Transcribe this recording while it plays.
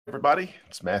Everybody,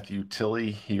 it's Matthew Tilley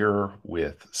here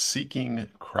with Seeking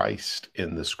Christ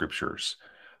in the Scriptures.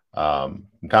 From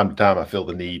time to time, I feel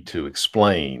the need to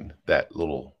explain that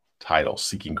little title,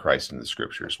 Seeking Christ in the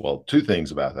Scriptures. Well, two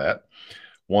things about that.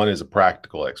 One is a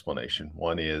practical explanation.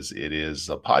 One is it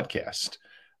is a podcast.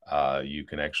 You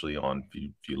can actually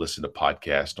if you listen to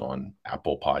podcast on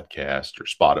Apple Podcast or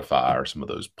Spotify or some of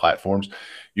those platforms,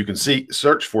 you can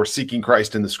search for Seeking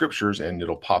Christ in the Scriptures and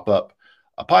it'll pop up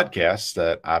a podcast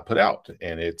that I put out,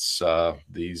 and it's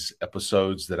these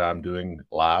episodes that I'm doing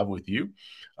live with you.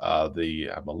 I'm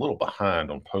a little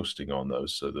behind on posting on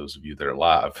those, so those of you that are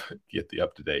live get the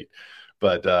up to date.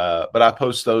 But I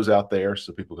post those out there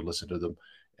so people can listen to them,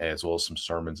 as well as some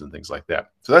sermons and things like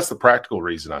that. So that's the practical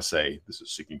reason I say this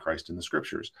is Seeking Christ in the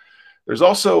Scriptures. There's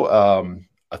also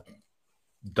a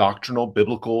doctrinal,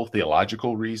 biblical,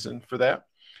 theological reason for that.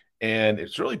 And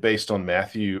it's really based on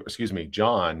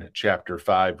John chapter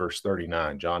 5, verse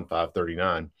 39, John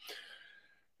 5:39.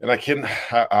 And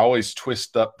I always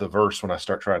twist up the verse when I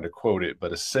start trying to quote it,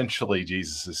 but essentially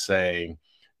Jesus is saying,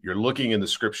 you're looking in the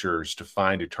scriptures to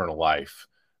find eternal life,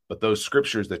 but those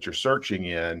scriptures that you're searching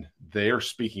in, they're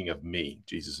speaking of me.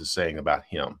 Jesus is saying about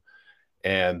him.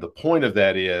 And the point of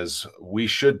that is we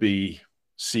should be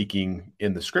seeking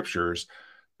in the scriptures,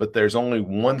 but there's only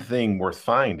one thing worth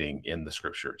finding in the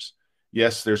scriptures.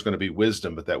 Yes, there's going to be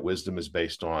wisdom, but that wisdom is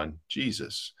based on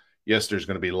Jesus. Yes, there's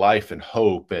going to be life and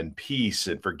hope and peace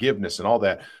and forgiveness and all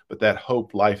that, but that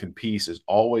hope, life, and peace is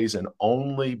always and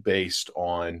only based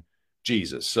on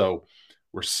Jesus. So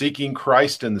we're seeking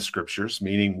Christ in the scriptures,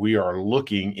 meaning we are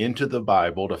looking into the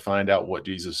Bible to find out what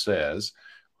Jesus says,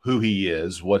 who he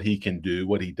is, what he can do,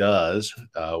 what he does,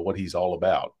 what he's all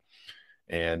about.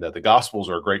 And the Gospels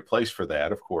are a great place for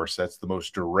that. Of course, that's the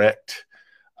most direct,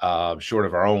 short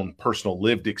of our own personal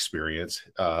lived experience,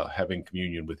 having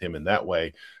communion with him in that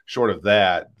way. Short of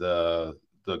that, the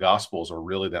Gospels are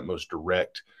really that most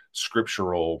direct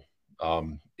scriptural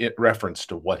reference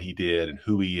to what he did and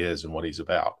who he is and what he's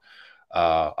about.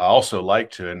 I also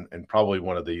like to, and probably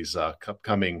one of these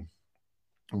upcoming,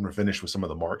 when we're finished with some of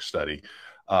the Mark study,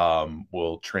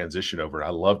 we'll transition over. I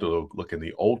love to look in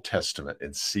the Old Testament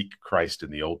and seek Christ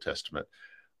in the Old Testament.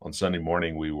 On Sunday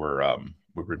morning, we've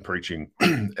been preaching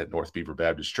at North Beaver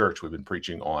Baptist Church. We've been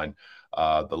preaching on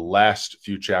the last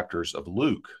few chapters of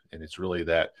Luke, and it's really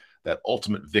that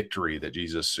ultimate victory that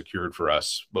Jesus secured for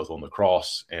us, both on the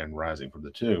cross and rising from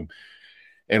the tomb.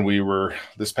 And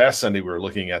this past Sunday, we were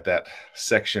looking at that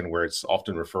section where it's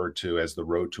often referred to as the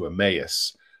road to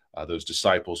Emmaus. Those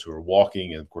disciples who are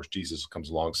walking, and of course Jesus comes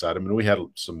alongside them. And we had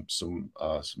some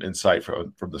insight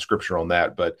from the scripture on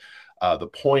that. But the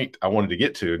point I wanted to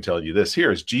get to and tell you this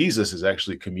here is Jesus is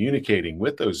actually communicating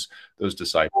with those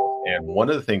disciples. And one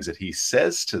of the things that he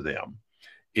says to them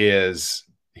is,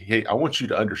 hey, I want you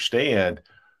to understand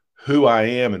who I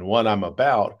am and what I'm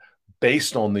about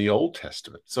based on the Old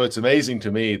Testament. So it's amazing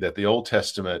to me that the Old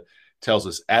Testament tells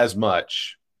us as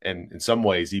much, and in some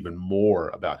ways even more,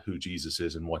 about who Jesus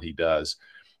is and what he does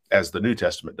as the New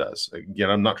Testament does. Again,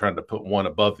 I'm not trying to put one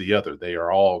above the other. They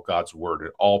are all God's word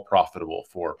and all profitable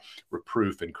for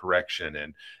reproof and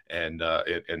correction and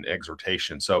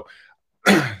exhortation. So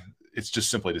it's just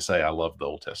simply to say I love the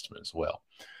Old Testament as well.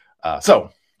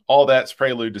 So all that's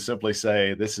prelude to simply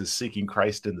say this is Seeking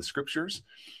Christ in the Scriptures.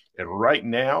 And right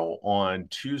now on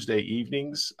Tuesday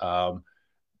evenings,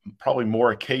 probably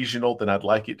more occasional than I'd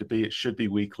like it to be. It should be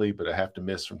weekly, but I have to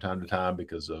miss from time to time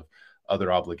because of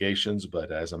other obligations.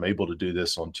 But as I'm able to do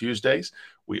this on Tuesdays,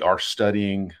 we are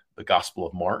studying the Gospel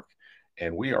of Mark,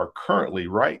 and we are currently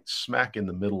right smack in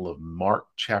the middle of Mark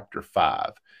chapter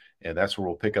 5. And that's where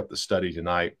we'll pick up the study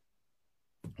tonight.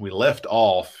 We left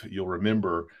off, you'll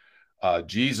remember,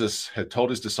 Jesus had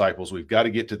told his disciples, we've got to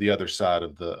get to the other side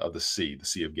of the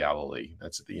Sea of Galilee.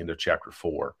 That's at the end of chapter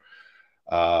 4.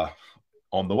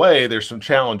 On the way, there's some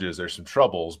challenges, there's some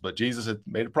troubles, but Jesus had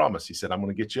made a promise. He said, I'm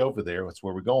going to get you over there. That's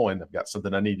where we're going. I've got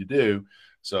something I need to do.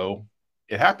 So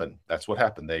it happened. That's what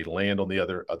happened. They land on the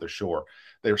other shore.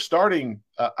 They're starting,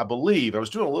 I believe, I was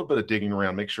doing a little bit of digging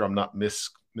around, make sure I'm not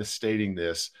misstating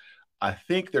this. I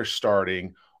think they're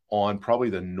starting on probably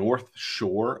the north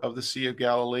shore of the Sea of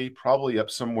Galilee, probably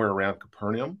up somewhere around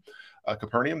Capernaum.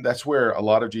 That's where a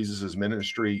lot of Jesus's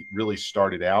ministry really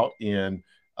started out in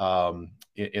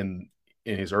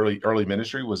his early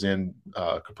ministry was in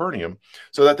Capernaum.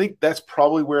 So I think that's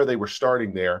probably where they were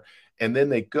starting there. And then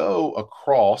they go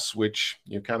across, which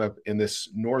kind of in this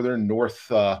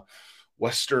northwestern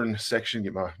section,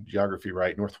 get my geography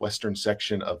right, northwestern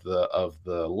section of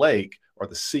the lake or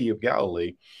the Sea of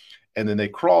Galilee. And then they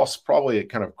cross probably at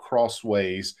kind of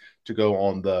crossways to go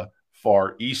on the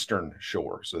far eastern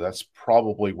shore. So that's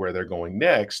probably where they're going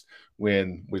next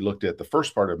when we looked at the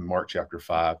first part of Mark chapter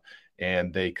 5,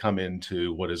 and they come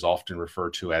into what is often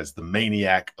referred to as the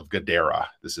maniac of Gadara.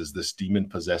 This is this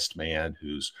demon-possessed man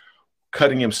who's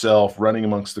cutting himself, running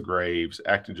amongst the graves,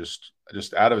 acting just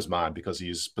out of his mind because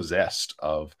he's possessed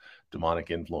of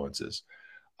demonic influences.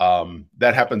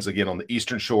 That happens again on the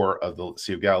eastern shore of the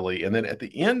Sea of Galilee. And then at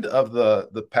the end of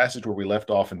the passage where we left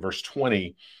off in verse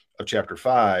 20 of chapter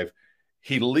 5,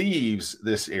 he leaves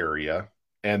this area,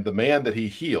 and the man that he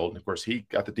healed, of course, he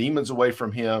got the demons away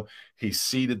from him. He's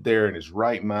seated there in his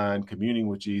right mind, communing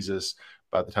with Jesus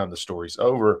by the time the story's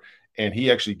over. And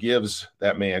he actually gives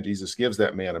that man, Jesus gives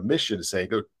that man a mission to say,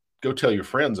 go tell your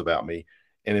friends about me.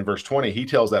 And in verse 20, he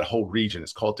tells that whole region,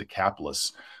 it's called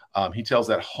Decapolis. He tells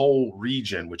that whole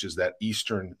region, which is that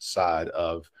eastern side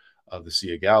of the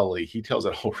Sea of Galilee, he tells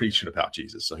that whole region about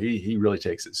Jesus. So he really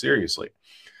takes it seriously.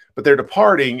 But they're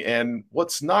departing, and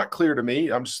what's not clear to me,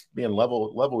 I'm just being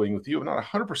leveling with you, I'm not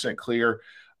 100% clear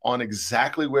on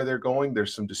exactly where they're going.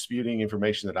 There's some disputing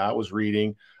information that I was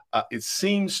reading. It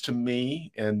seems to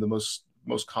me, and the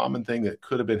most common thing that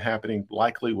could have been happening,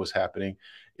 likely was happening,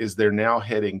 is they're now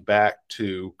heading back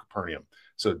to Capernaum.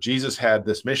 So Jesus had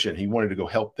this mission. He wanted to go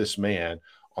help this man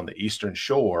on the eastern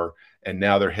shore, and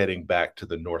now they're heading back to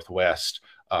the northwest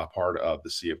part of the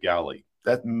Sea of Galilee.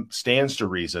 That stands to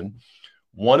reason.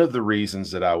 One of the reasons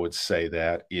that I would say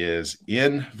that is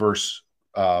in verse,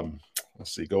 let's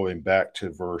see, going back to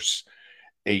verse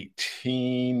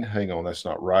 18. Hang on, that's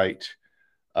not right.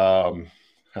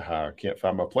 I can't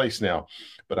find my place now,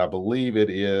 but I believe it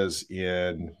is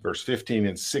in verse 15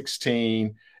 and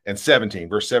 16 and 17.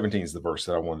 Verse 17 is the verse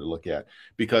that I wanted to look at,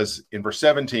 because in verse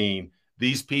 17,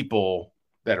 these people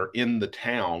that are in the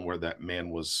town where that man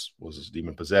was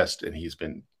demon possessed and he's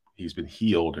been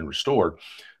healed and restored,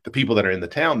 the people that are in the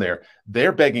town there,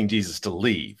 they're begging Jesus to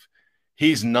leave.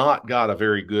 He's not got a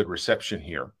very good reception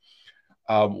here.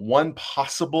 One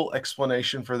possible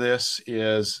explanation for this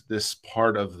is this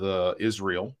part of the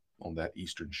Israel on that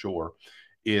eastern shore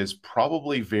is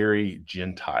probably very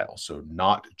Gentile, so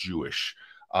not Jewish.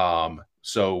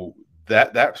 So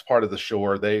that's part of the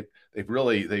shore. They've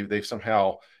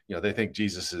somehow, they think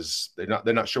Jesus is,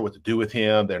 they're not sure what to do with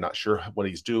him. They're not sure what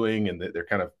he's doing, and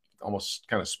they're almost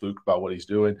kind of spooked by what he's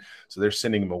doing. So they're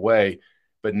sending him away.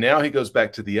 But now he goes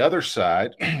back to the other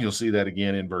side. You'll see that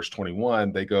again in verse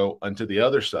 21. They go unto the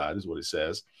other side, is what it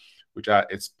says,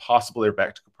 it's possible they're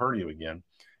back to Capernaum again.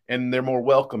 And they're more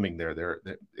welcoming there.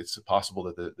 It's possible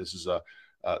that this is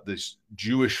this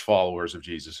Jewish followers of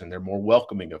Jesus, and they're more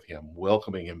welcoming of him,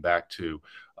 welcoming him back to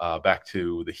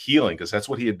the healing, because that's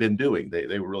what he had been doing.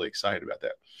 They were really excited about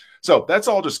that. So that's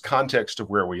all just context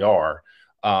of where we are.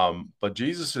 But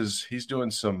Jesus he's doing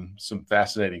some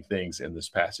fascinating things in this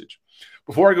passage.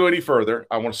 Before I go any further,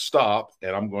 I want to stop,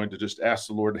 and I'm going to just ask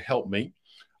the Lord to help me.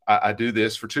 I do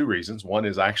this for two reasons. One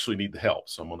is I actually need the help,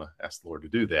 so I'm going to ask the Lord to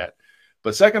do that.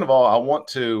 But second of all, I want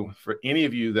to, for any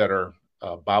of you that are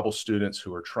Bible students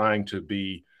who are trying to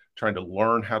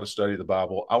learn how to study the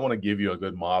Bible, I want to give you a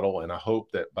good model, and I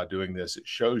hope that by doing this, it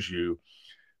shows you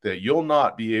that you'll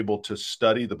not be able to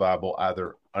study the Bible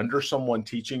either under someone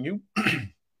teaching you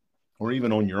or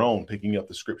even on your own, picking up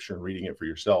the scripture and reading it for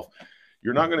yourself.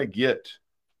 You're not going to get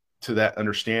to that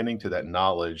understanding, to that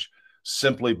knowledge,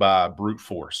 simply by brute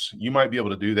force. You might be able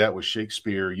to do that with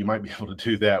Shakespeare. You might be able to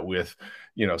do that with,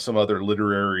 some other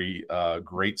literary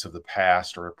greats of the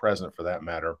past or present for that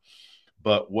matter.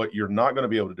 But what you're not going to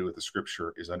be able to do with the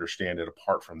scripture is understand it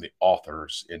apart from the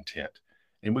author's intent.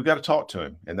 And we've got to talk to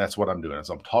him. And that's what I'm doing.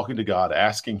 Is I'm talking to God,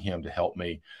 asking him to help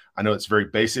me. I know it's very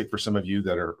basic for some of you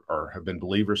that have been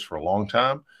believers for a long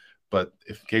time. But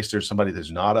in case there's somebody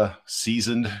that's not a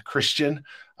seasoned Christian,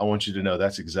 I want you to know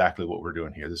that's exactly what we're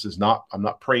doing here. I'm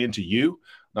not praying to you,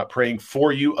 not praying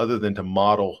for you, other than to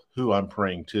model who I'm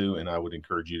praying to. And I would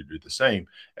encourage you to do the same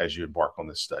as you embark on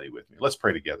this study with me. Let's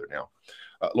pray together now.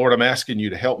 Lord, I'm asking you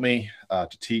to help me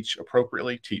to teach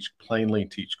appropriately, teach plainly,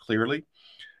 teach clearly.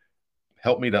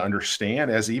 Help me to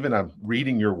understand, as even I'm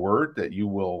reading your word, that you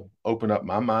will open up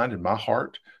my mind and my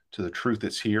heart to the truth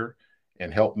that's here,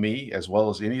 and help me, as well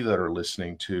as any that are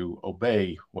listening, to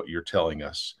obey what you're telling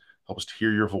us. Help us to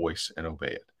hear your voice and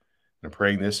obey it. And I'm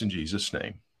praying this in Jesus'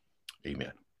 name.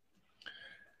 Amen.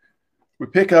 We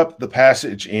pick up the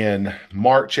passage in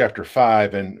Mark chapter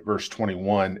 5 and verse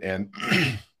 21, and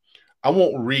I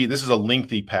won't read. This is a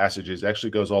lengthy passage. It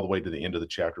actually goes all the way to the end of the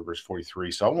chapter, verse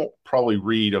 43. So I won't probably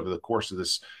read over the course of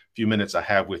this few minutes I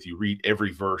have with you, read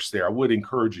every verse there. I would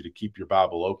encourage you to keep your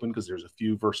Bible open, because there's a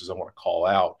few verses I want to call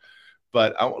out.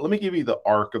 But let me give you the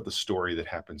arc of the story that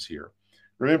happens here.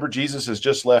 Remember, Jesus has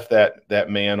just left that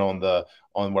man on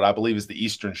what I believe is the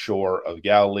eastern shore of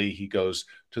Galilee. He goes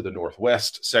to the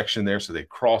northwest section there, so they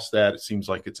cross that. It seems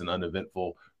like it's an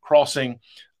uneventful crossing,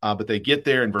 but they get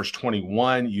there in verse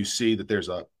 21. You see that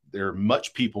there are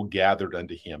much people gathered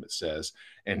unto him, it says,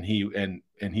 and he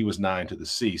was nigh to the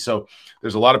sea. So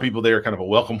there's a lot of people there, kind of a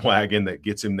welcome wagon that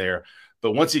gets him there.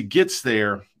 But once he gets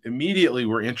there, immediately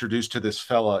we're introduced to this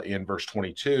fella in verse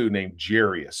 22 named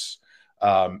Jairus.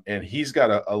 And he's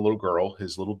got a little girl,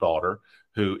 his little daughter,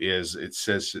 who is, it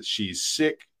says that she's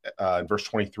sick. In verse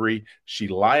 23, she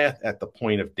lieth at the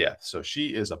point of death. So she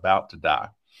is about to die.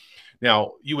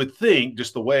 Now, you would think,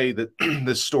 just the way that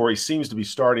this story seems to be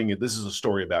starting, this is a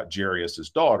story about Jairus'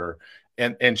 daughter,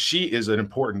 and she is an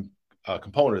important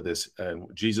component of this, and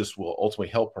Jesus will ultimately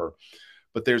help her.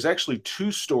 But there's actually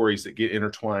two stories that get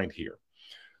intertwined here.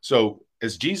 So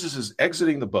as Jesus is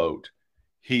exiting the boat,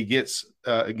 he gets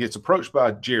approached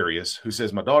by Jairus, who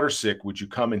says, "My daughter's sick. Would you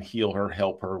come and heal her,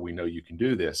 help her? We know you can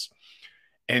do this."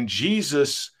 And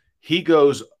Jesus, he's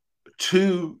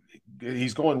going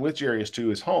with Jairus to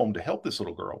his home to help this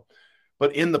little girl.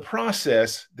 But in the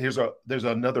process, there's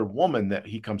another woman that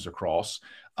he comes across,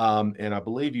 and I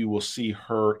believe you will see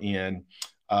her in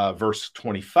verse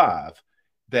 25.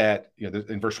 That,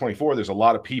 in verse 24, there's a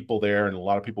lot of people there and a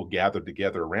lot of people gathered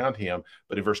together around him.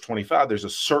 But in verse 25, there's a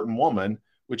certain woman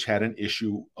which had an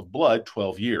issue of blood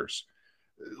 12 years.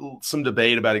 Some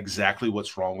debate about exactly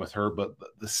what's wrong with her, but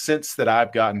the sense that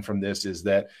I've gotten from this is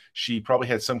that she probably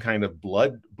had some kind of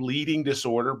blood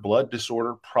disorder,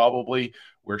 probably,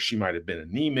 where she might have been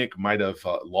anemic, might have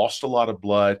lost a lot of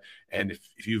blood. And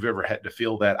if you've ever had to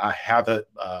feel that, I have it.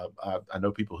 I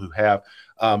know people who have.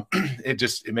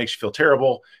 It makes you feel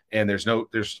terrible. And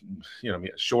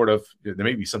short of, there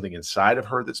may be something inside of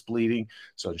her that's bleeding.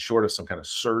 So short of some kind of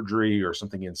surgery or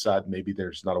something inside, maybe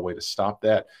there's not a way to stop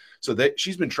that. So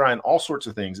she's been trying all sorts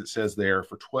of things. It says there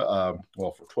for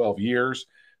 12 years.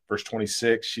 Verse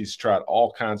 26, she's tried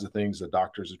all kinds of things. The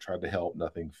doctors have tried to help.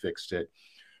 Nothing fixed it.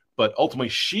 But ultimately,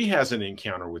 she has an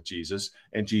encounter with Jesus,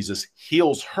 and Jesus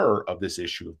heals her of this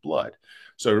issue of blood.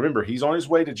 So remember, he's on his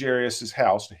way to Jairus'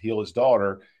 house to heal his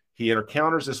daughter. He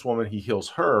encounters this woman. He heals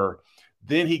her.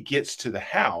 Then he gets to the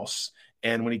house.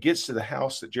 And when he gets to the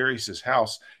house, at Jairus'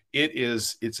 house,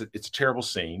 it's a terrible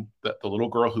scene. The little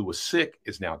girl who was sick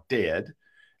is now dead.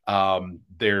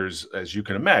 There's, as you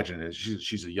can imagine,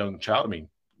 she's a young child. I mean,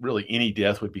 really any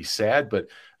death would be sad, but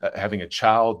having a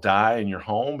child die in your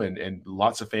home, and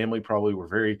lots of family probably were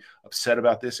very upset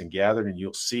about this and gathered, and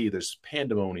you'll see there's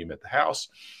pandemonium at the house.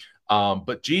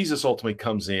 But Jesus ultimately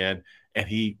comes in and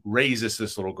he raises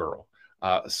this little girl.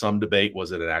 Some debate,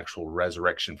 was it an actual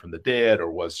resurrection from the dead, or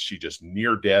was she just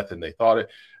near death and they thought it?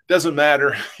 Doesn't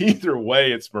matter. Either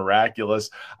way, it's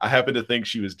miraculous. I happen to think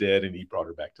she was dead and he brought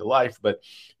her back to life, but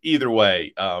either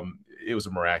way, it was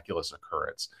a miraculous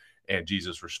occurrence. And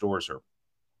Jesus restores her.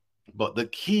 But the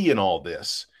key in all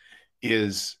this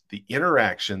is the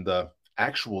interaction, the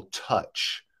actual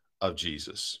touch of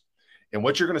Jesus. And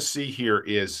what you're going to see here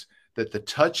is that the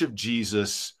touch of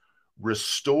Jesus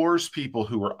restores people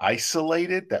who were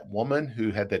isolated. That woman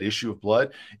who had that issue of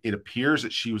blood, it appears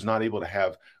that she was not able to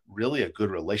have really a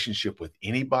good relationship with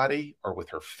anybody or with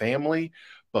her family.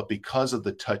 But because of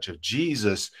the touch of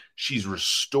Jesus, she's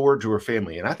restored to her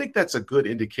family. And I think that's a good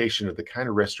indication of the kind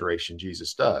of restoration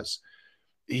Jesus does.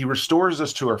 He restores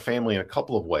us to our family in a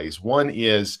couple of ways. One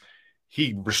is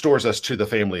he restores us to the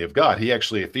family of God. He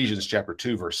actually, Ephesians chapter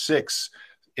 2, verse 6,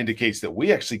 indicates that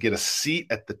we actually get a seat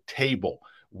at the table.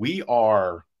 We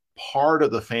are part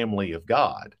of the family of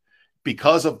God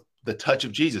because of the touch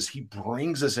of Jesus. He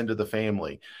brings us into the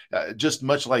family, just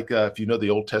much like if you know the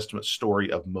Old Testament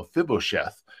story of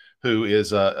Mephibosheth, who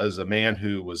is a man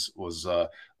who was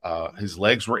his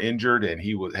legs were injured and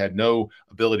he had no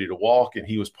ability to walk, and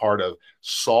he was part of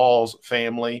Saul's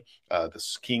family, the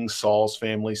King Saul's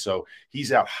family. So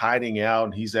he's out hiding out,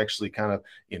 and he's actually kind of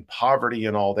in poverty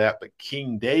and all that. But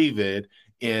King David,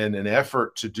 in an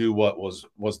effort to do what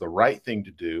was the right thing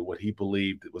to do, what he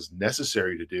believed it was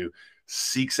necessary to do,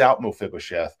 seeks out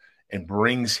Mephibosheth and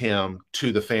brings him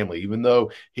to the family, even though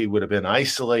he would have been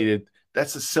isolated.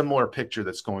 That's a similar picture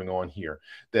that's going on here,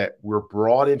 that we're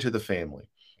brought into the family.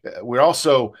 We're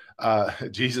also,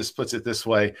 Jesus puts it this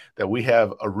way, that we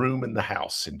have a room in the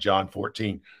house in John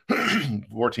 14,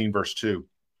 14 verse 2,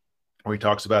 where he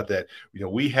talks about that,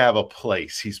 we have a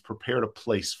place. He's prepared a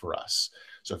place for us.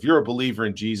 So if you're a believer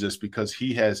in Jesus, because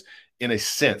he has, in a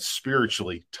sense,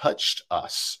 spiritually touched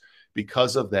us,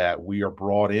 because of that, we are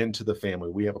brought into the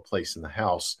family. We have a place in the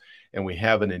house, and we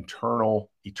have an eternal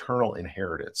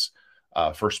inheritance.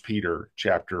 1 Peter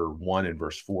chapter 1 and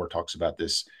verse 4 talks about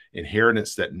this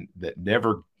inheritance that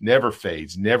never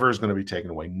fades, never is going to be taken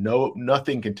away. No,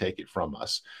 nothing can take it from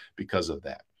us because of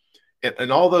that.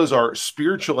 And all those are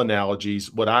spiritual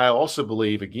analogies. What I also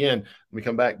believe, again, when we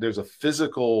come back, there's a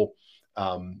physical,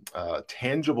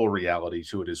 tangible reality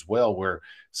to it as well, where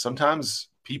sometimes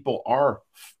people are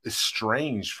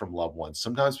estranged from loved ones.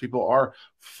 Sometimes people are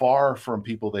far from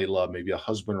people they love, maybe a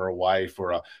husband or a wife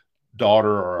or a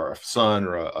daughter or a son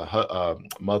or a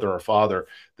mother or father,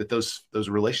 that those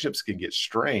relationships can get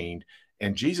strained.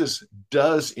 And Jesus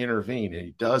does intervene, and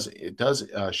it does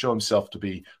show himself to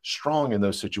be strong in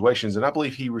those situations. And I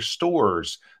believe he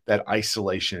restores that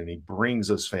isolation and he brings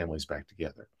those families back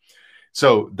together.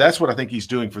 So that's what I think he's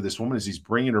doing for this woman, is he's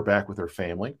bringing her back with her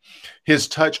family. His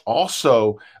touch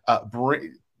also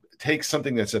takes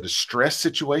something that's a distress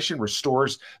situation,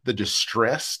 restores the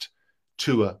distressed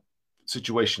to a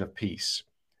situation of peace.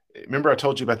 Remember I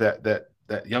told you about that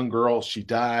young girl, she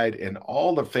died, and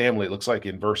all the family, it looks like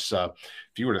in verse, if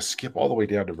you were to skip all the way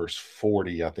down to verse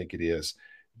 40, I think it is,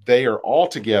 they are all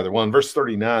together. Well, in verse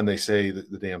 39, they say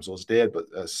that the damsel is dead, but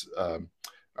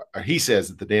he says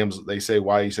that the damsel, they say,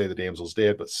 why you say the damsel is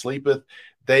dead, but sleepeth.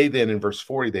 They then, in verse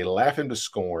 40, they laugh him to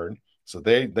scorn. So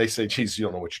they say, Jesus, you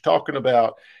don't know what you're talking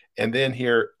about. And then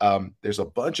here, there's a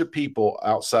bunch of people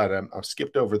outside. I've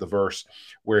skipped over the verse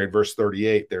where in verse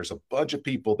 38, there's a bunch of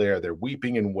people there. They're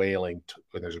weeping and wailing,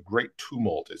 and there's a great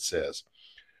tumult, it says.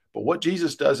 But what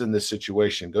Jesus does in this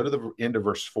situation, go to the end of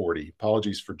verse 40.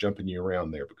 Apologies for jumping you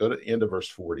around there, but go to the end of verse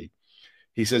 40.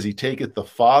 He says, he taketh the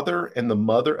father and the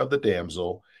mother of the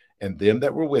damsel and them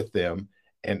that were with them,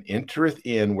 and entereth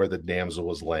in where the damsel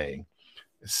was laying.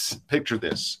 Picture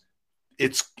this.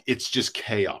 It's just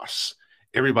chaos.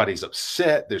 Everybody's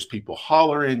upset. There's people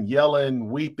hollering,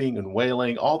 yelling, weeping, and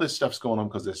wailing. All this stuff's going on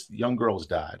because this young girl's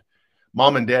died.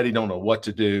 Mom and daddy don't know what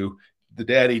to do. The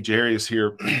daddy, Jerry, is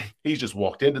here. He's just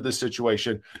walked into this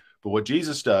situation. But what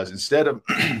Jesus does, instead of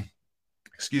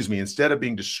instead of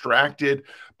being distracted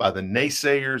by the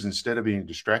naysayers, instead of being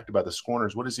distracted by the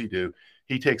scorners, what does he do?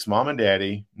 He takes mom and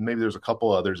daddy, maybe there's a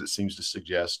couple others it seems to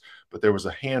suggest, but there was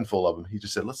a handful of them. He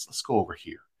just said, let's go over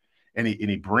here. And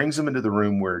he brings them into the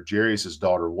room where Jairus'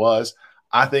 daughter was.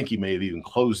 I think he may have even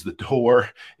closed the door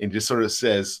and just sort of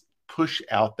says, push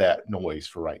out that noise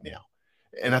for right now.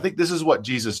 And I think this is what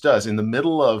Jesus does in the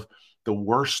middle of the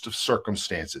worst of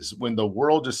circumstances, when the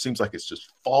world just seems like it's just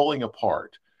falling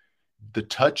apart. The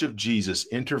touch of Jesus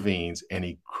intervenes and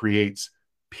he creates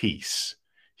peace.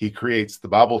 He creates, the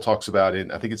Bible talks about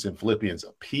I think it's in Philippians,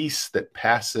 a peace that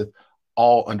passeth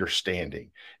all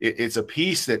understanding. It's a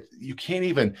peace that you can't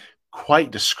even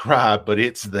quite describe, but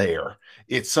it's there.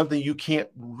 It's something you can't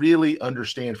really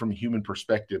understand from a human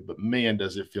perspective, but man,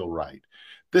 does it feel right.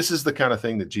 This is the kind of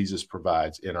thing that Jesus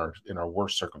provides in our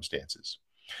worst circumstances.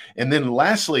 And then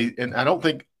lastly, and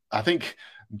I think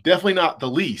definitely not the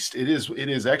least, it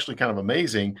is actually kind of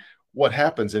amazing what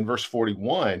happens in verse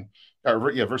 41.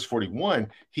 Verse 41,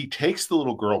 he takes the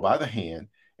little girl by the hand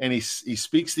and he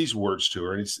speaks these words to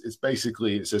her. And it's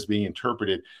basically, it says, being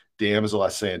interpreted, damsel, I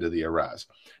say unto thee, arise.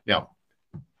 Now,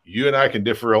 you and I can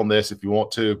differ on this if you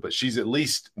want to, but she's at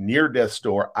least near death's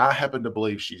door. I happen to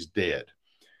believe she's dead.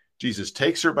 Jesus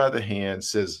takes her by the hand,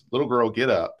 says, little girl, get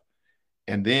up.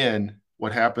 And then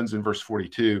what happens in verse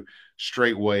 42,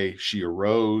 straightway she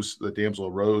arose, the damsel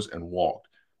arose and walked,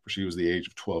 for she was the age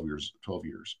of 12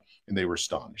 years, and they were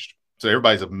astonished. So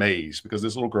everybody's amazed because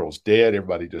this little girl is dead.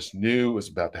 Everybody just knew it was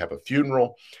about to have a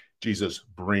funeral. Jesus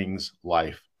brings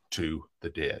life to the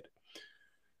dead.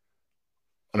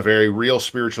 On a very real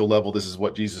spiritual level, this is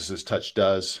what Jesus' touch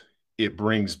does. It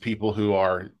brings people who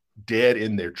are dead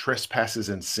in their trespasses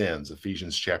and sins,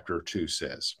 Ephesians chapter 2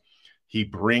 says. He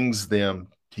brings them,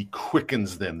 he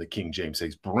quickens them, the King James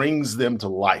says, brings them to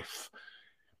life.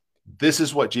 This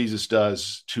is what Jesus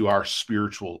does to us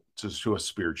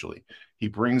spiritually. He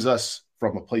brings us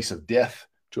from a place of death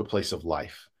to a place of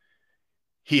life.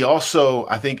 He also,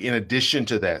 I think, in addition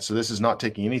to that, so this is not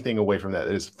taking anything away from that.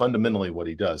 It is fundamentally what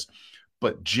he does.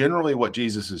 But generally what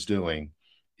Jesus is doing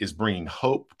is bringing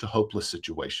hope to hopeless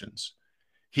situations.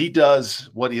 He does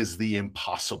what is the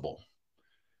impossible.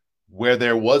 Where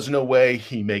there was no way,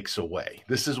 he makes a way.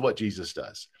 This is what Jesus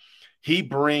does. He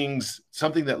brings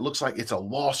something that looks like it's a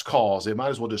lost cause. It might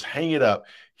as well just hang it up.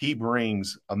 He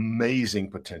brings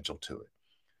amazing potential to it.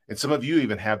 And some of you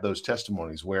even have those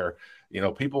testimonies where,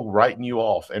 people writing you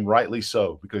off, and rightly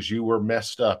so, because you were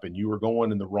messed up and you were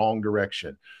going in the wrong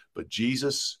direction. But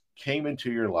Jesus came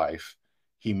into your life.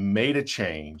 He made a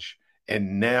change.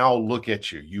 And now look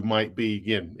at you. You might be,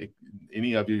 again,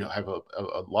 any of you have a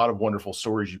lot of wonderful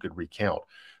stories you could recount,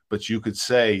 but you could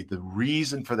say the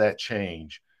reason for that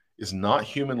change is not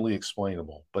humanly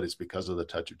explainable, but it's because of the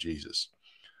touch of Jesus.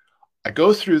 I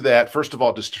go through that, first of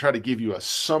all, just to try to give you a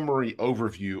summary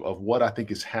overview of what I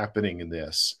think is happening in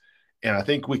this. And I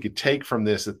think we could take from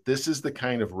this that this is the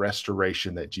kind of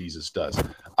restoration that Jesus does.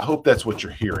 I hope that's what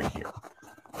you're hearing here.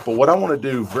 But what I want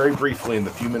to do very briefly in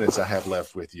the few minutes I have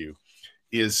left with you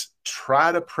is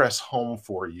try to press home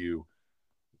for you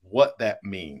what that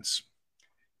means.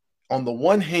 On the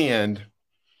one hand,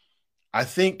 I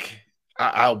think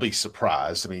I'll be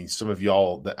surprised. I mean, some of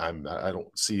y'all that I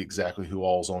don't see exactly who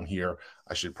all's on here.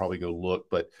 I should probably go look,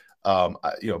 but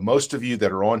most of you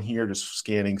that are on here, just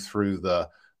scanning through the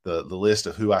list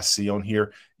of who I see on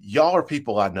here, y'all are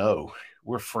people I know.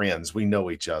 We're friends. We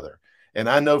know each other. And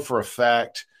I know for a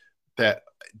fact that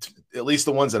at least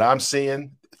the ones that I'm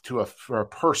seeing for a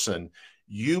person,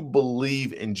 you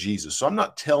believe in Jesus. So I'm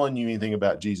not telling you anything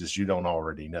about Jesus you don't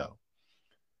already know.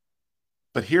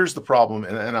 But here's the problem,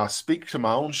 and I'll speak to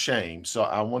my own shame. So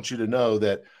I want you to know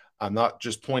that I'm not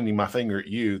just pointing my finger at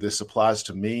you. This applies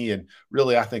to me, and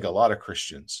really, I think a lot of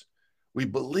Christians. We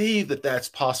believe that that's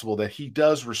possible, that he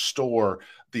does restore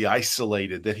the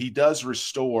isolated, that he does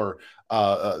restore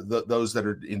those that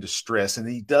are in distress, and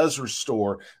he does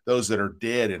restore those that are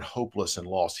dead and hopeless and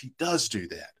lost. He does do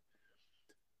that.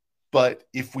 But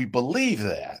if we believe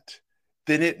that,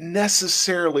 then it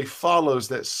necessarily follows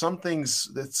that some things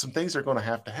are going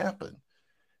to happen,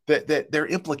 that there are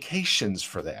implications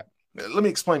for that. Let me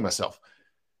explain myself.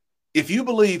 If you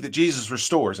believe that Jesus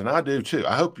restores, and I do too,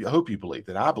 I hope you believe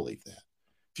that. I believe that.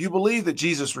 If you believe that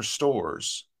Jesus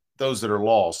restores those that are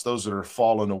lost, those that are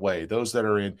fallen away, those that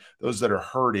are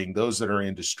hurting, those that are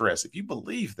in distress, if you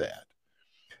believe that,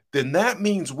 then that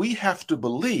means we have to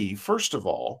believe, first of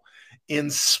all, in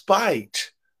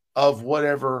spite of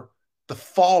whatever the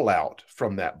fallout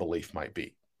from that belief might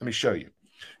be. Let me show you.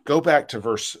 Go back to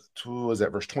verse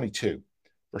 22.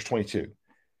 Verse 22.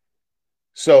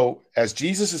 So as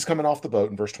Jesus is coming off the boat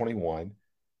in verse 21,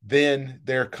 then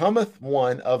there cometh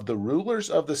one of the rulers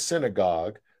of the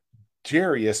synagogue,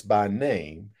 Jairus by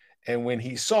name, and when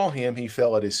he saw him, he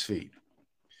fell at his feet.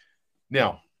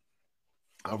 Now,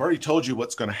 I've already told you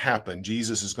what's going to happen.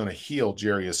 Jesus is going to heal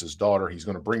Jairus' daughter. He's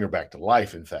going to bring her back to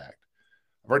life, in fact.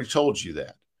 I've already told you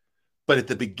that. But at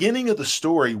the beginning of the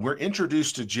story, we're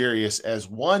introduced to Jairus as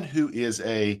one who is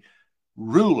a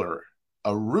ruler,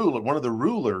 one of the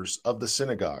rulers of the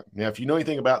synagogue. Now, if you know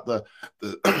anything about the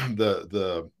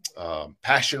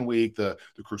Passion Week, the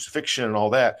crucifixion and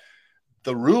all that,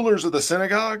 the rulers of the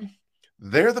synagogue,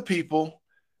 they're the people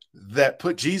that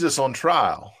put Jesus on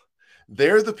trial.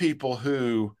 They're the people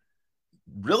who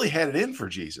really had it in for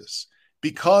Jesus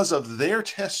because of their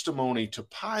testimony to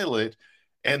Pilate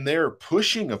and their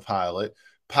pushing of Pilate.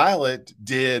 Pilate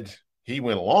he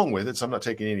went along with it, so I'm not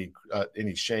taking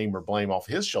any shame or blame off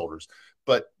his shoulders.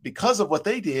 But because of what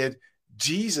they did,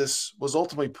 Jesus was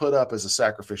ultimately put up as a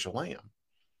sacrificial lamb.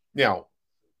 Now,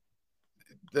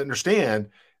 understand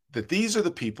that these are the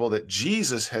people that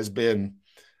Jesus has been,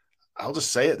 I'll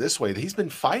just say it this way, that he's been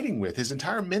fighting with his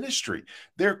entire ministry.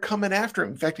 They're coming after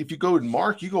him. In fact, if you go in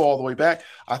Mark, you go all the way back.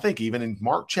 I think even in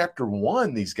Mark chapter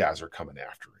 1, these guys are coming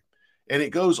after him. And it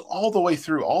goes all the way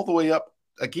through, all the way up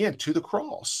again to the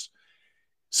cross.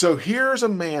 So here's a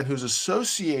man who's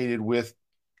associated with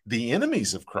the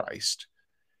enemies of Christ.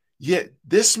 Yet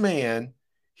this man,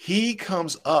 he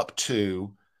comes up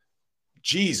to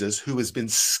Jesus, who has been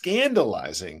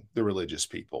scandalizing the religious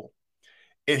people.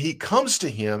 And he comes to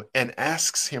him and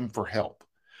asks him for help.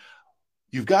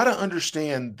 You've got to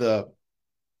understand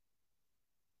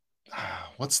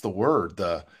what's the word?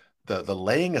 The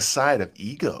laying aside of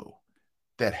ego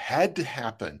that had to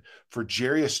happen for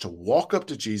Jairus to walk up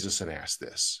to Jesus and ask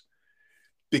this.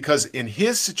 Because in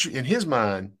his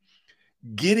mind,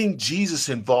 getting Jesus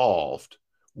involved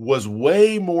was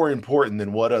way more important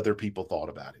than what other people thought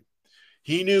about him.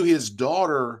 He knew his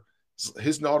daughter's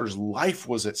life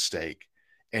was at stake.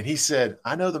 And he said,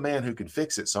 I know the man who can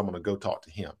fix it, so I'm going to go talk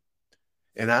to him.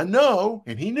 And I know,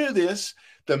 and he knew this,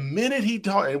 the minute he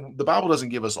talked, and the Bible doesn't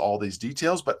give us all these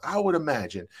details, but I would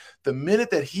imagine the minute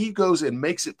that he goes and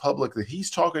makes it public that he's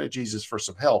talking to Jesus for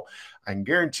some help, I can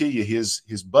guarantee you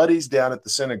his buddies down at the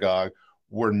synagogue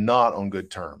were not on good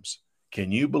terms.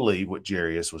 Can you believe what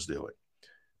Jairus was doing?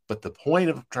 But the point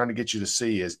of trying to get you to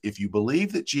see is if you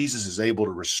believe that Jesus is able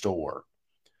to restore,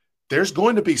 there's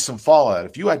going to be some fallout.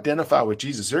 If you identify with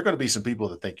Jesus, there are going to be some people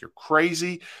that think you're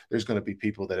crazy. There's going to be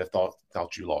people that have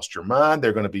thought you lost your mind.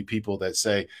 There are going to be people that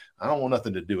say, I don't want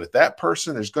nothing to do with that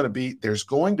person. There's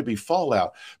going to be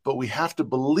fallout. But we have to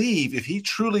believe, if he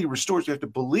truly restores, we have to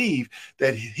believe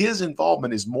that his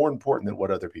involvement is more important than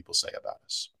what other people say about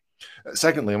us.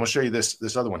 Secondly, I'm going to show you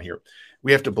this other one here.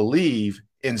 We have to believe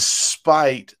in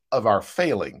spite of our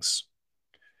failings.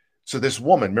 So this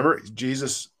woman, remember,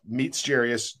 Jesus meets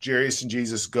Jairus. Jairus and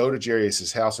Jesus go to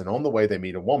Jairus' house, and on the way they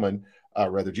meet a woman.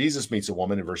 Jesus meets a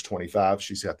woman in verse 25.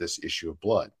 She's got this issue of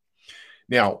blood.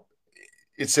 Now,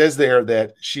 it says there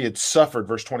that she had suffered,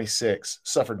 verse 26,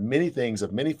 suffered many things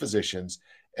of many physicians,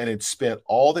 and had spent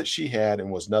all that she had and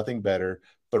was nothing better,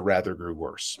 but rather grew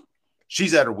worse.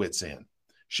 She's at her wit's end.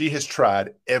 She has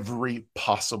tried every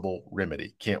possible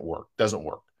remedy. Can't work, doesn't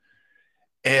work.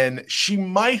 And she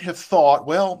might have thought,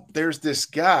 well, there's this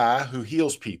guy who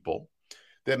heals people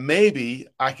that maybe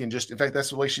I can just, in fact, that's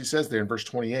the way she says there in verse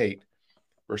 28.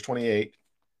 Verse 28,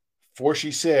 for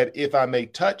she said, if I may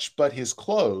touch but his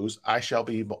clothes, I shall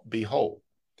be whole.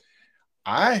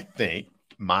 I think,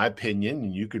 my opinion,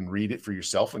 and you can read it for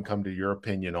yourself and come to your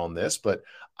opinion on this, but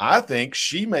I think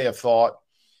she may have thought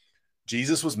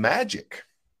Jesus was magic.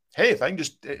 Hey, if I can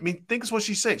just, I mean, think of what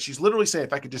she's saying. She's literally saying,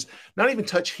 if I could just not even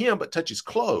touch him, but touch his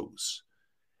clothes.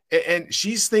 And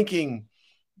she's thinking,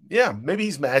 yeah, maybe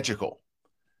he's magical.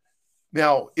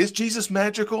 Now, is Jesus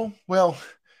magical? Well,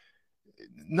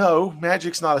 no,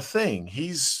 magic's not a thing.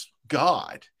 He's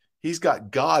God. He's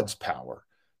got God's power.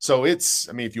 So it's,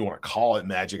 I mean, if you want to call it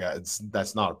magic,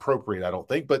 that's not appropriate, I don't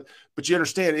think. But you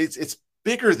understand, it's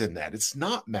bigger than that. It's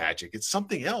not magic. It's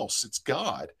something else. It's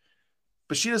God.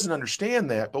 But she doesn't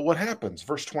understand that. But what happens?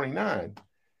 Verse 29,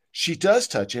 she does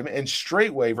touch him, and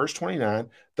straightway, verse 29,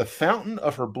 the fountain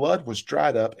of her blood was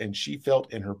dried up, and she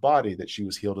felt in her body that she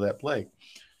was healed of that plague.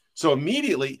 So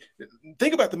immediately,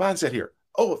 think about the mindset here.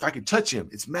 Oh, if I can touch him,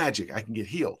 it's magic. I can get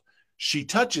healed. She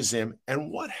touches him,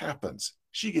 and what happens?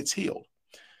 She gets healed.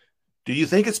 Do you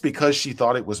think it's because she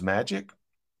thought it was magic?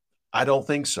 I don't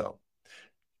think so.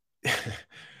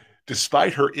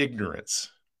 Despite her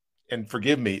ignorance, and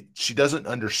forgive me, she doesn't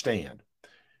understand.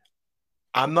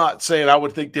 I'm not saying I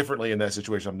would think differently in that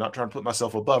situation. I'm not trying to put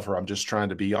myself above her. I'm just trying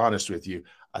to be honest with you.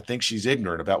 I think she's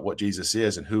ignorant about what Jesus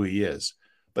is and who he is.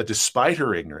 But despite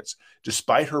her ignorance,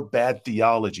 despite her bad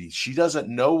theology, she doesn't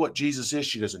know what Jesus is.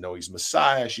 She doesn't know he's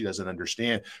Messiah. She doesn't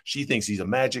understand. She thinks he's a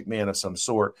magic man of some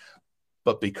sort.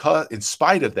 But because, in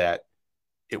spite of that,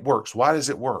 it works. Why does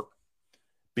it work?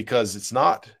 Because it's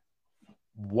not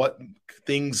what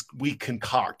things we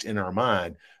concoct in our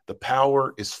mind. The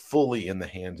power is fully in the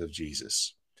hands of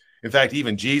Jesus. In fact,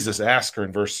 even Jesus asked her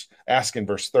in verse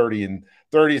 30 and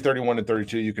 30, 31, and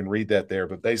 32. You can read that there.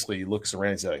 But basically, he looks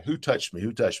around and says, "Who touched me?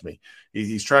 Who touched me?"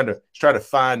 He's trying to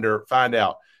find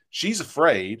out. She's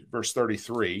afraid. Verse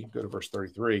 33. Go to verse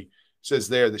 33. Says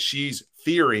there that she's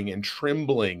fearing and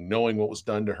trembling, knowing what was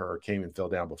done to her, came and fell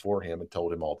down before him and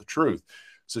told him all the truth.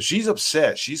 So she's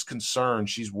upset. She's concerned.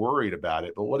 She's worried about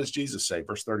it. But what does Jesus say?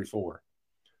 Verse 34.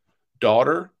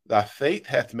 Daughter, thy faith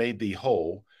hath made thee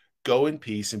whole. Go in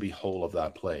peace and be whole of thy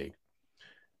plague.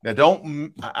 Now,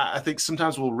 I think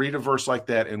sometimes we'll read a verse like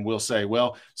that and we'll say,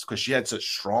 well, it's because she had such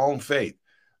strong faith.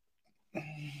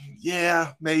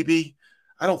 Yeah, maybe.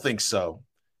 I don't think so.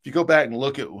 If you go back and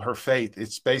look at her faith,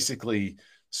 it's basically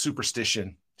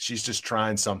superstition. She's just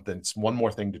trying something. It's one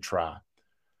more thing to try.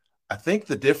 I think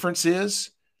the difference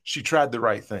is she tried the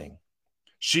right thing.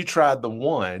 She tried the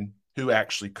one who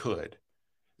actually could.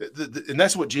 And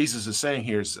that's what Jesus is saying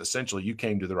here is essentially you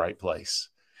came to the right place.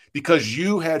 Because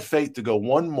you had faith to go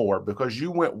one more, because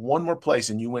you went one more place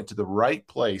and you went to the right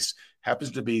place, happens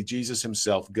to be Jesus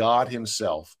himself, God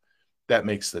himself, that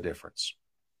makes the difference.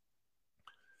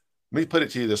 Let me put it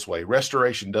to you this way.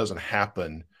 Restoration doesn't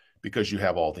happen because you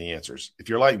have all the answers. If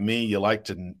you're like me, you like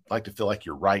to feel like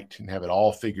you're right and have it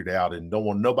all figured out and don't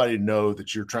want nobody to know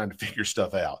that you're trying to figure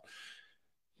stuff out.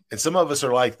 And some of us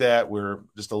are like that. We're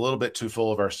just a little bit too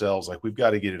full of ourselves. Like we've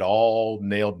got to get it all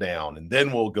nailed down and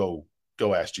then we'll go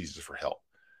ask Jesus for help.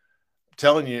 I'm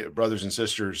telling you, brothers and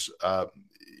sisters,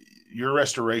 your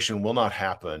restoration will not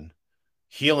happen.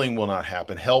 Healing will not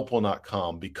happen. Help will not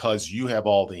come because you have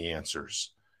all the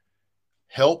answers.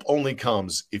 Help only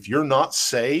comes if you're not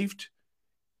saved.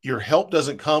 Your help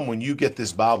doesn't come when you get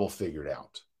this Bible figured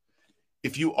out.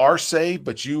 If you are saved,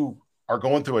 but you are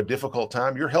going through a difficult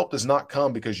time, your help does not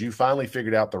come because you finally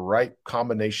figured out the right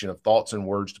combination of thoughts and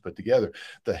words to put together.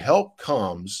 The help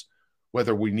comes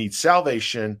whether we need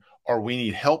salvation or we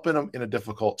need help in a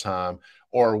difficult time,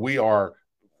 or we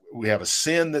have a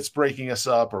sin that's breaking us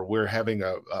up, or we're having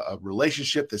a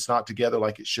relationship that's not together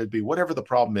like it should be. Whatever the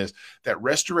problem is, that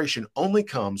restoration only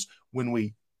comes when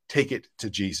we take it to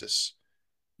Jesus.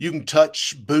 You can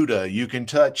touch Buddha, you can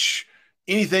touch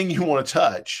anything you want to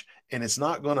touch, and it's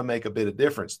not going to make a bit of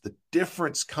difference. The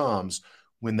difference comes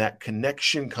when that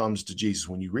connection comes to Jesus,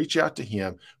 when you reach out to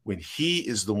him, when he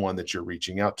is the one that you're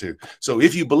reaching out to. So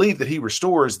if you believe that he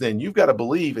restores, then you've got to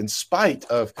believe in spite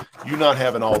of you not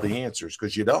having all the answers,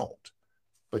 because you don't.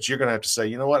 But you're going to have to say,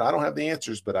 you know what? I don't have the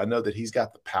answers, but I know that he's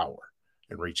got the power,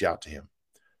 and reach out to him.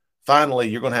 Finally,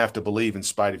 you're going to have to believe in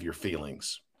spite of your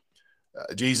feelings.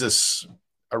 Jesus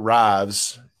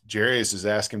arrives. Jairus is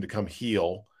asking him to come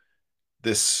heal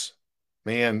this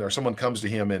man, or someone comes to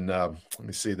him in, let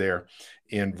me see there,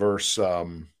 in verse,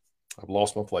 I've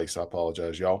lost my place. I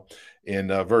apologize, y'all. In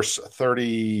verse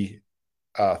 38,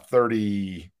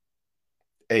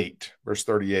 verse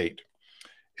 38,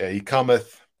 he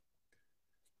cometh,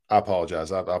 I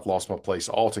apologize. I've lost my place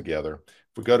altogether.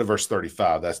 If we go to verse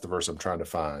 35, that's the verse I'm trying to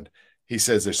find. He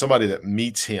says there's somebody that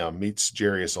meets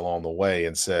Jairus along the way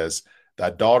and says, thy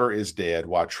daughter is dead.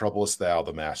 Why troublest thou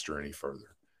the master any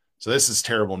further? So this is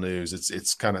terrible news.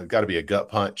 It's kind of got to be a gut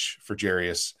punch for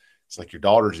Jairus. It's like, your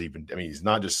daughter's even, I mean, he's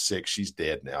not just sick, she's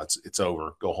dead now. It's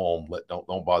over. Go home.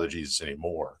 Don't bother Jesus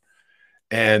anymore.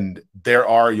 And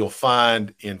you'll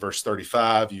find in verse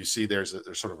 35, you see there's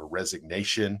sort of a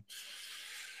resignation.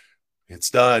 It's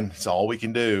done. It's all we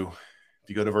can do. If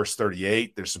you go to verse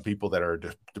 38, there's some people that are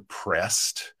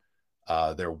depressed.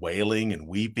 They're wailing and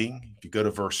weeping. If you go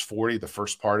to verse 40, the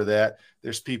first part of that,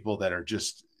 there's people that are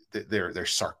just, they're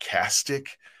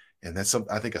sarcastic. And that's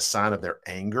I think a sign of their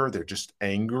anger. They're just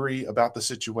angry about the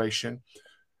situation.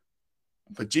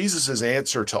 But Jesus's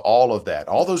answer to all of that,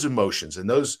 all those emotions, and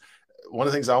those, one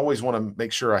of the things I always want to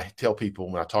make sure I tell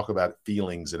people when I talk about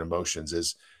feelings and emotions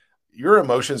is, your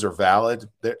emotions are valid.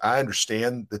 I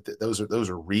understand that those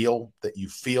are real, that you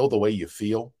feel the way you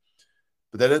feel,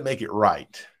 but that doesn't make it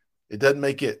right. It doesn't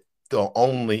make it the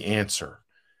only answer,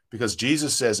 because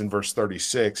Jesus says in verse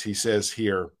 36, he says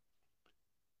here,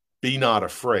 be not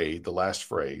afraid, the last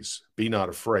phrase, be not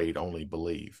afraid, only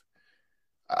believe.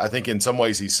 I think in some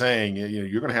ways he's saying,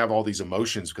 you're going to have all these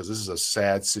emotions because this is a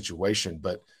sad situation,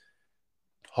 but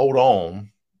hold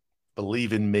on,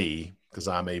 believe in me, because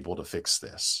I'm able to fix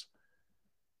this.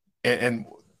 And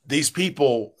these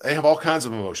people, they have all kinds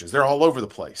of emotions. They're all over the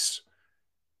place.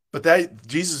 But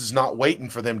Jesus is not waiting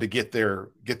for them to get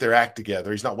their act together.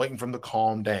 He's not waiting for them to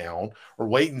calm down or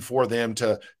waiting for them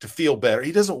to feel better.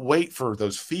 He doesn't wait for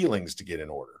those feelings to get in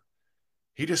order.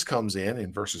 He just comes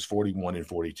in verses 41 and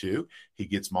 42. He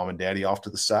gets mom and daddy off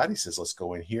to the side. He says, let's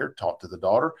go in here, talk to the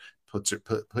daughter, holds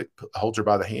her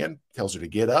by the hand, tells her to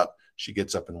get up. She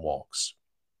gets up and walks.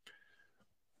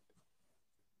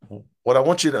 What I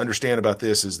want you to understand about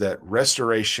this is that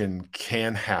restoration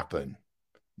can happen.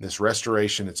 This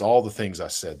restoration, it's all the things I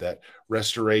said, that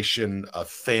restoration of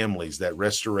families, that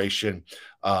restoration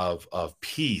of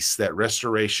peace, that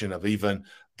restoration of even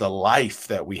the life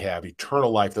that we have,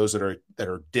 eternal life, those that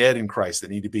are dead in Christ, that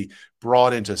need to be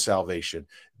brought into salvation.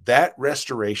 That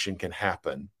restoration can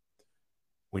happen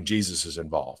when Jesus is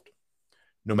involved,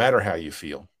 no matter how you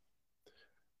feel.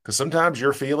 Because sometimes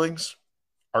your feelings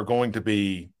are going to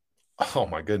be, oh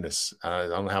my goodness, I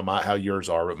don't know how yours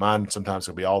are, but mine sometimes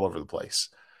will be all over the place.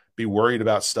 Be worried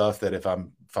about stuff that if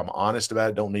I'm honest about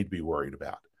it, don't need to be worried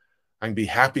about. I can be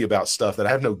happy about stuff that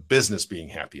I have no business being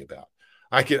happy about.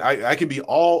 I can be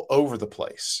all over the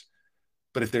place.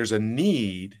 But if there's a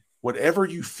need, whatever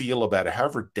you feel about it,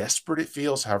 however desperate it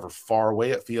feels, however far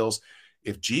away it feels,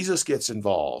 if Jesus gets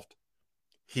involved,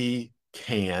 he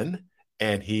can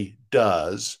and he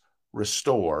does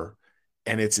restore,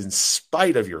 and it's in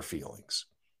spite of your feelings.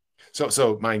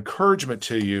 So my encouragement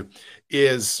to you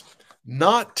is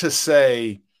not to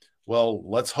say, well,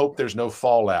 let's hope there's no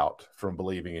fallout from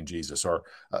believing in Jesus, or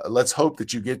let's hope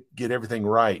that you get everything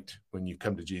right when you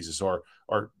come to Jesus, or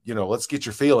let's get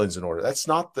your feelings in order. That's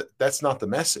not the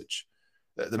message.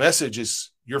 The message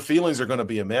is your feelings are going to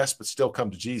be a mess, but still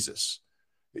come to Jesus.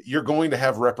 You're going to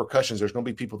have repercussions. There's going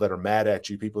to be people that are mad at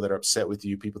you, people that are upset with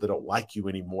you, people that don't like you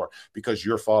anymore because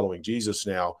you're following Jesus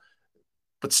now,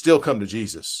 but still come to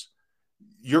Jesus.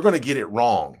 You're going to get it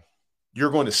wrong.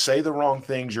 You're going to say the wrong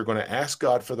things. You're going to ask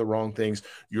God for the wrong things.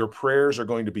 Your prayers are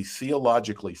going to be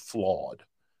theologically flawed,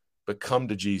 but come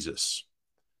to Jesus.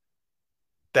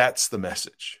 That's the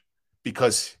message,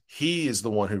 because he is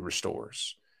the one who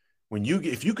restores.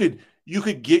 If you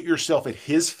could get yourself at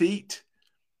his feet,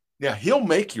 now he'll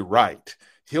make you right.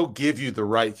 He'll give you the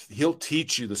right. He'll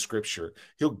teach you the scripture.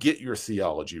 He'll get your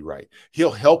theology right.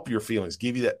 He'll help your feelings,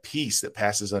 give you that peace that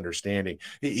passes understanding.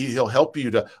 He'll help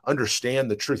you to understand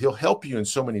the truth. He'll help you in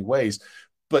so many ways,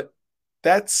 but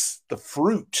that's the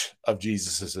fruit of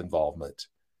Jesus's involvement.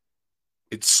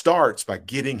 It starts by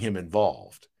getting him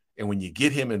involved. And when you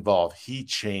get him involved, he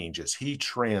changes, he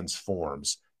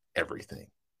transforms everything.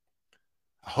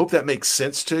 I hope that makes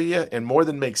sense to you. And more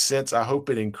than makes sense, I hope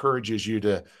it encourages you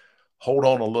to hold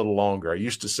on a little longer. I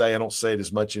used to say, I don't say it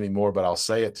as much anymore, but I'll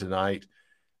say it tonight,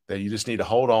 that you just need to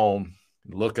hold on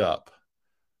and look up,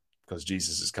 because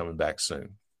Jesus is coming back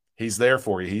soon. He's there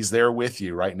for you. He's there with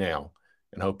you right now,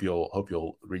 and hope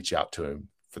you'll reach out to him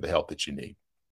for the help that you need.